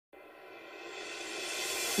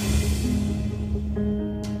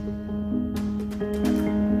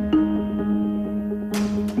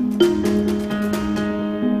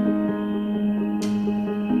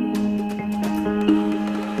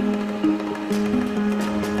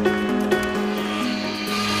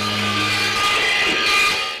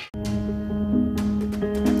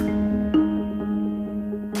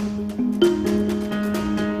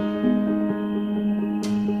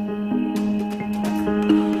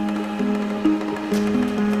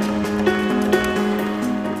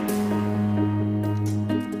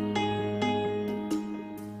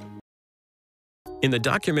In the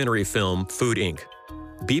documentary film Food Inc.,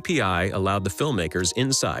 BPI allowed the filmmakers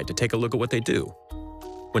inside to take a look at what they do.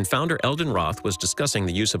 When founder Eldon Roth was discussing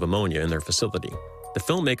the use of ammonia in their facility, the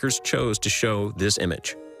filmmakers chose to show this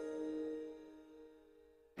image.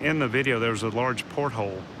 In the video, there was a large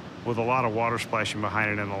porthole with a lot of water splashing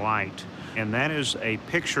behind it and a light. And that is a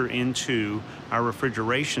picture into our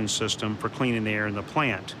refrigeration system for cleaning the air in the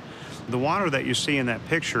plant. The water that you see in that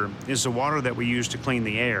picture is the water that we use to clean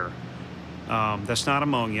the air. That's not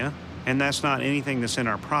ammonia, and that's not anything that's in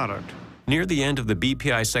our product. Near the end of the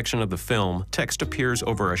BPI section of the film, text appears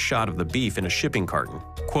over a shot of the beef in a shipping carton.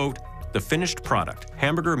 Quote, "The finished product,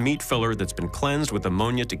 hamburger meat filler that's been cleansed with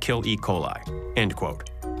ammonia to kill E. coli." End quote.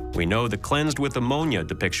 We know the cleansed with ammonia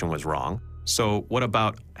depiction was wrong, so what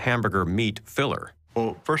about hamburger meat filler?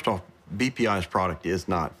 Well, first off, BPI's product is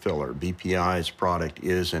not filler. BPI's product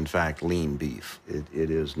is, in fact, lean beef. It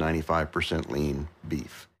is 95% lean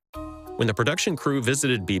beef. When the production crew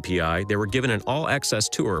visited BPI, they were given an all-access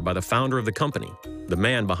tour by the founder of the company, the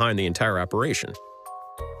man behind the entire operation.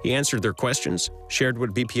 He answered their questions, shared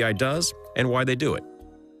what BPI does, and why they do it.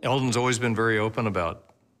 Eldon's always been very open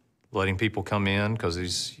about letting people come in because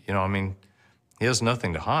he's, he has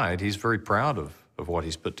nothing to hide. He's very proud of what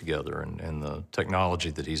he's put together and the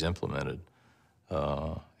technology that he's implemented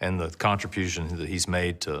and the contribution that he's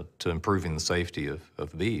made to improving the safety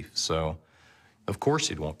of beef. So, of course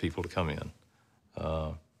he'd want people to come in.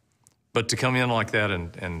 But to come in like that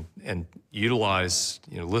and utilize,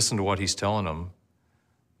 listen to what he's telling them,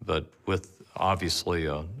 but with obviously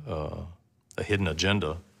a hidden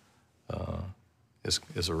agenda,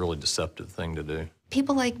 is a really deceptive thing to do.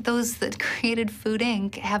 People like those that created Food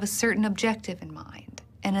Inc. have a certain objective in mind,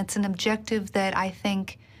 and it's an objective that I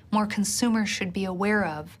think more consumers should be aware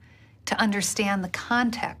of to understand the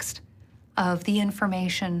context of the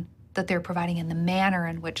information that they're providing and the manner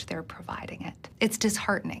in which they're providing it. It's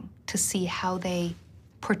disheartening to see how they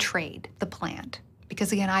portrayed the plant,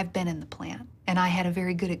 because again, I've been in the plant, and I had a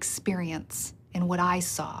very good experience in what I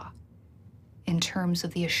saw in terms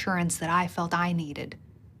of the assurance that I felt I needed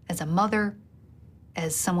as a mother,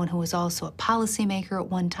 as someone who was also a policymaker at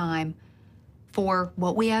one time, for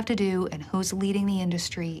what we have to do and who's leading the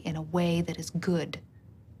industry in a way that is good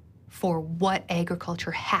for what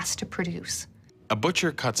agriculture has to produce. A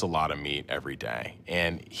butcher cuts a lot of meat every day,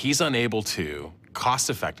 and he's unable to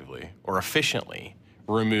cost-effectively or efficiently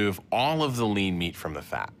remove all of the lean meat from the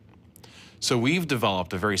fat. So we've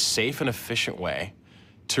developed a very safe and efficient way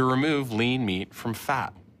to remove lean meat from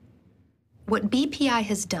fat. What BPI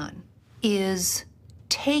has done is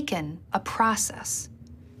taken a process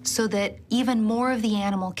so that even more of the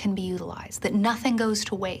animal can be utilized, that nothing goes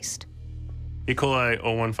to waste. E. coli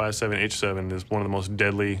 0157H7 is one of the most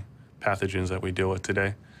deadly pathogens that we deal with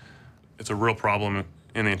today. It's a real problem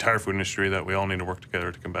in the entire food industry that we all need to work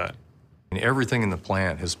together to combat. Everything in the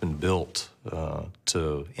plant has been built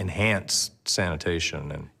to enhance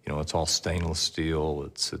sanitation, and it's all stainless steel.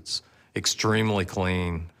 It's extremely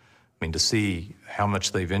clean. To see how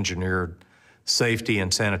much they've engineered safety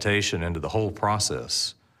and sanitation into the whole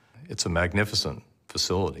process, it's a magnificent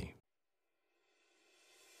facility.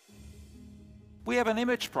 We have an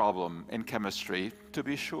image problem in chemistry, to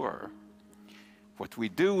be sure. What we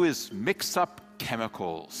do is mix up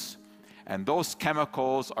chemicals, and those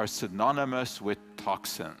chemicals are synonymous with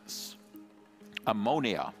toxins.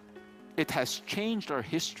 Ammonia, it has changed our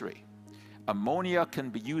history. Ammonia can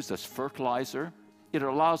be used as fertilizer. It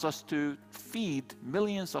allows us to feed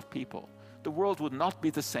millions of people. The world would not be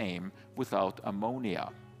the same without ammonia.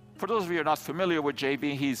 For those of you who are not familiar with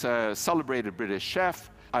Jamie, he's a celebrated British chef.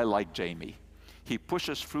 I like Jamie. He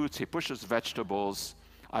pushes fruits, he pushes vegetables.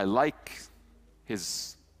 I like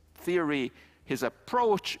his theory. His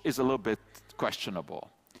approach is a little bit questionable.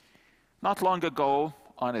 Not long ago,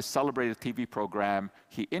 on a celebrated TV program,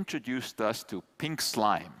 he introduced us to pink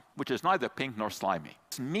slime, which is neither pink nor slimy.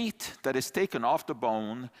 It's meat that is taken off the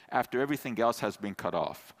bone after everything else has been cut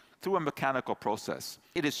off through a mechanical process.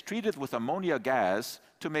 It is treated with ammonia gas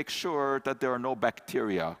to make sure that there are no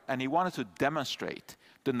bacteria. And he wanted to demonstrate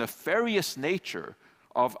the nefarious nature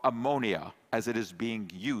of ammonia as it is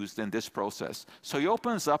being used in this process. So he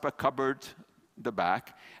opens up a cupboard, the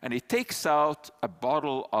back, and he takes out a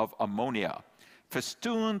bottle of ammonia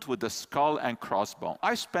festooned with the skull and crossbone.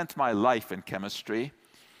 I spent my life in chemistry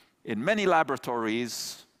in many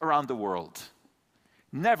laboratories around the world.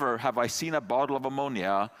 Never have I seen a bottle of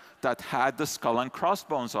ammonia that had the skull and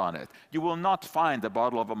crossbones on it. You will not find a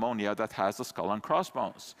bottle of ammonia that has the skull and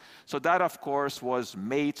crossbones. So that, of course, was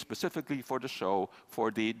made specifically for the show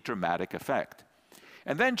for the dramatic effect.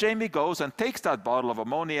 And then Jamie goes and takes that bottle of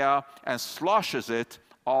ammonia and sloshes it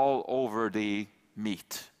all over the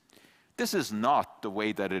meat. This is not the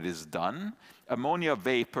way that it is done. Ammonia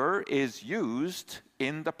vapor is used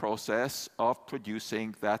in the process of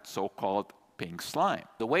producing that so-called pink slime.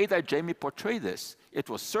 The way that Jamie portrayed this, it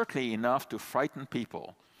was certainly enough to frighten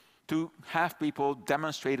people, to have people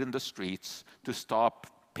demonstrate in the streets to stop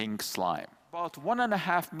pink slime. About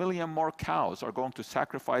 1.5 million more cows are going to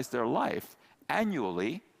sacrifice their life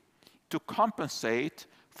annually to compensate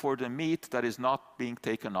for the meat that is not being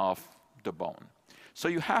taken off the bone. So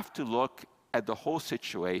you have to look at the whole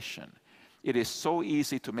situation. It is so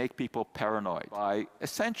easy to make people paranoid by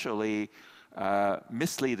essentially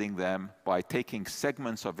misleading them by taking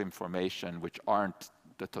segments of information which aren't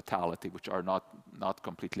the totality, which are not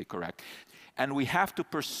completely correct. And we have to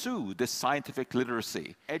pursue this scientific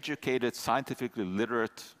literacy, educated, scientifically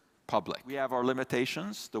literate public. We have our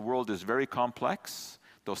limitations. The world is very complex.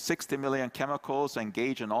 Those 60 million chemicals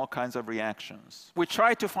engage in all kinds of reactions. We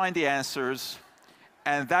try to find the answers,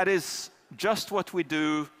 and that is just what we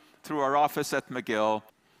do through our office at McGill.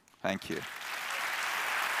 Thank you.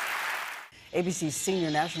 ABC's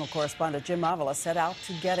senior national correspondent Jim Avila set out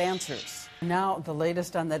to get answers. Now, the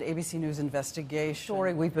latest on that ABC News investigation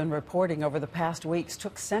story we've been reporting over the past weeks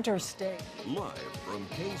took center stage. Live from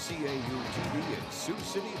KCAU-TV in Sioux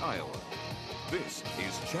City, Iowa. This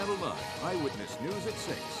is Channel 9 Eyewitness News at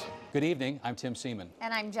 6. Good evening, I'm Tim Seaman.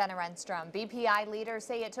 And I'm Jenna Renstrom. BPI leaders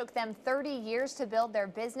say it took them 30 years to build their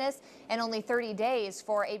business and only 30 days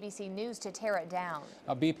for ABC News to tear it down.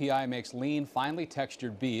 Now, BPI makes lean, finely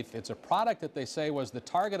textured beef. It's a product that they say was the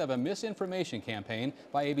target of a misinformation campaign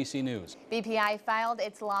by ABC News. BPI filed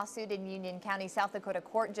its lawsuit in Union County, South Dakota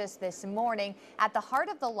court just this morning. At the heart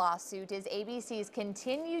of the lawsuit is ABC's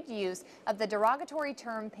continued use of the derogatory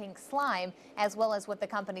term pink slime, as well as what the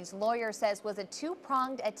company's lawyer says was a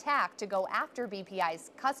two-pronged attack to go after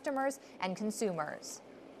BPI's customers and consumers.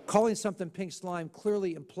 Calling something pink slime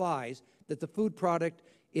clearly implies that the food product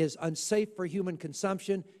is unsafe for human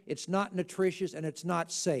consumption, it's not nutritious, and it's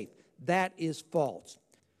not safe. That is false.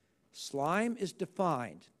 Slime is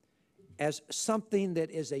defined as something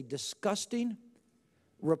that is a disgusting,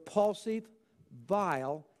 repulsive,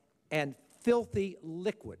 vile, and filthy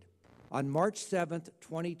liquid. On March 7th,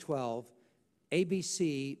 2012,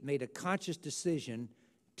 ABC made a conscious decision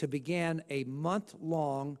to begin a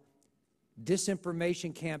month-long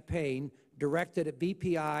disinformation campaign directed at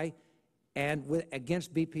BPI and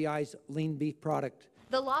against BPI's lean beef product.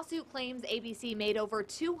 The lawsuit claims ABC made over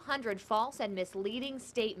 200 false and misleading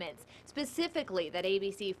statements, specifically that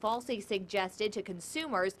ABC falsely suggested to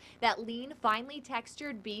consumers that lean, finely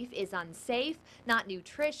textured beef is unsafe, not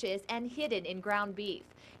nutritious, and hidden in ground beef.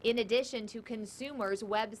 In addition to consumers,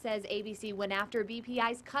 Webb says ABC went after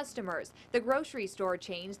BPI's customers, the grocery store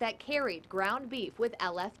chains that carried ground beef with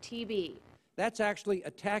LFTB. That's actually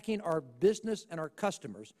attacking our business and our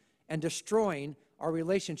customers and destroying our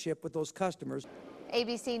relationship with those customers.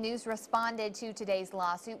 ABC News responded to today's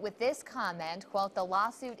lawsuit with this comment, quote, "The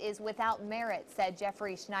lawsuit is without merit," said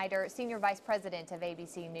Jeffrey Schneider, Senior Vice President of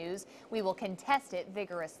ABC News. "We will contest it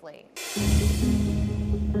vigorously."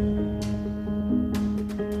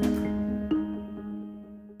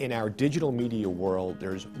 In our digital media world,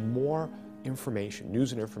 there's more information,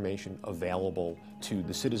 news and information available to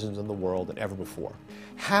the citizens of the world than ever before.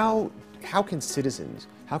 How can citizens,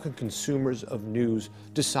 how can consumers of news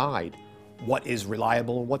decide what is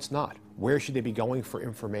reliable and what's not? Where should they be going for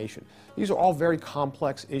information? These are all very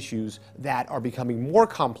complex issues that are becoming more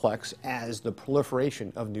complex as the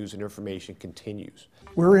proliferation of news and information continues.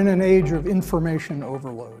 We're in an age of information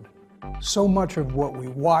overload. So much of what we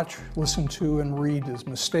watch, listen to, and read is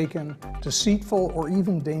mistaken, deceitful, or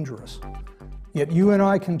even dangerous. Yet you and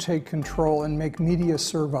I can take control and make media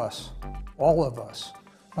serve us, all of us,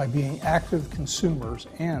 by being active consumers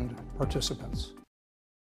and participants.